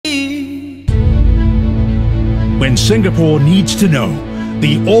and Singapore needs to know.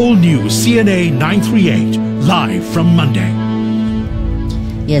 The all-new cna938, live from Monday.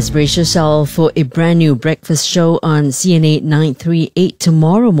 Yes, brace yourself for a brand new breakfast show on cna938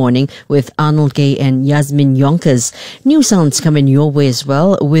 tomorrow morning with Arnold Gay and Yasmin Yonkers. New sounds coming your way as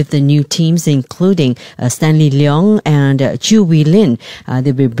well with the new teams including Stanley Leong and Chu Wee Lin.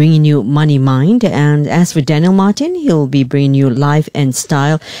 They'll be bringing you Money Mind. And as for Daniel Martin, he'll be bringing you Life and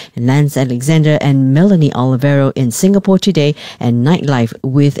Style. And Lance Alexander and Melanie Olivero in Singapore today and Nightlife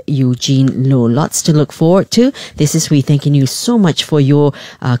with Eugene Loh. Lots to look forward to. This is we thanking you so much for your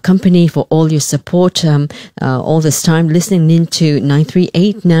company, for all your support all this time, listening into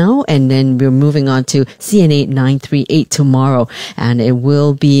 938 now, and then we're moving on to cna938 tomorrow, and it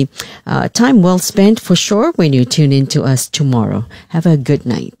will be time well spent for sure when you tune in to us tomorrow. Have a good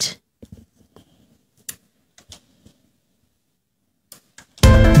night.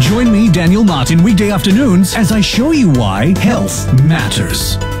 Join me, Daniel Martin, weekday afternoons as I show you why health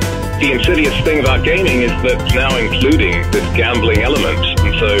matters. The insidious thing about gaming is that it's now including this gambling element,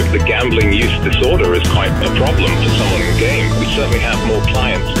 and so the gambling use disorder is quite a problem for someone in game. We certainly have more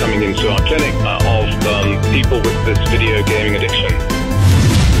clients coming into our clinic of people with this video gaming addiction.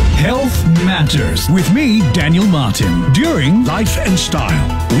 Health Matters with me, Daniel Martin, during Life and Style,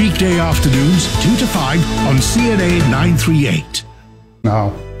 weekday afternoons 2 to 5 on cna938.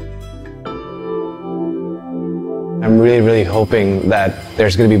 Now, I'm really hoping that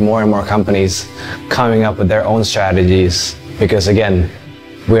there's going to be more and more companies coming up with their own strategies because, again,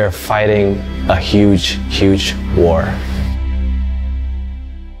 we're fighting a huge war.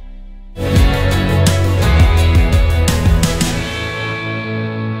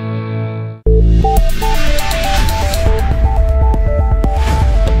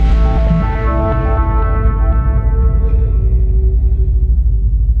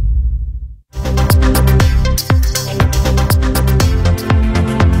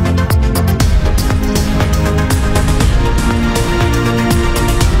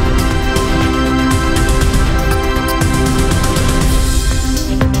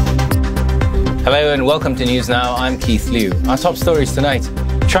 Hello and welcome to News Now. I'm Keith Liu. Our top stories tonight.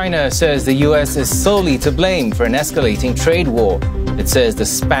 China says the US is solely to blame for an escalating trade war. It says the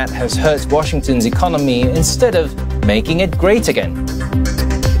spat has hurt Washington's economy instead of making it great again.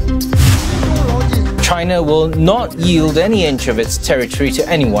 China will not yield any inch of its territory to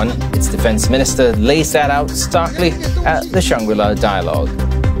anyone. Its defense minister lays that out starkly at the Shangri-La Dialogue.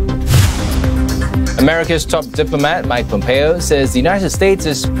 America's top diplomat, Mike Pompeo, says the United States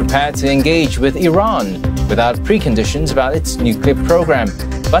is prepared to engage with Iran without preconditions about its nuclear program,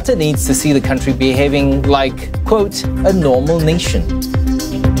 but it needs to see the country behaving like, quote, a normal nation.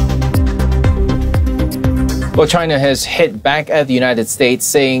 Well, China has hit back at the United States,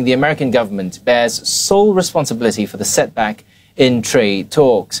 saying the American government bears sole responsibility for the setback in trade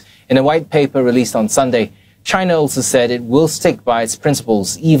talks. In a white paper released on Sunday, China also said it will stick by its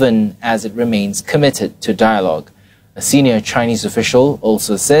principles even as it remains committed to dialogue. A senior Chinese official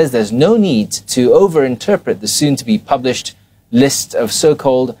also says there's no need to overinterpret the soon-to-be-published list of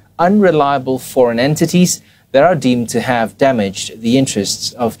so-called unreliable foreign entities that are deemed to have damaged the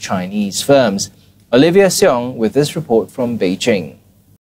interests of Chinese firms. Olivia Seong with this report from Beijing.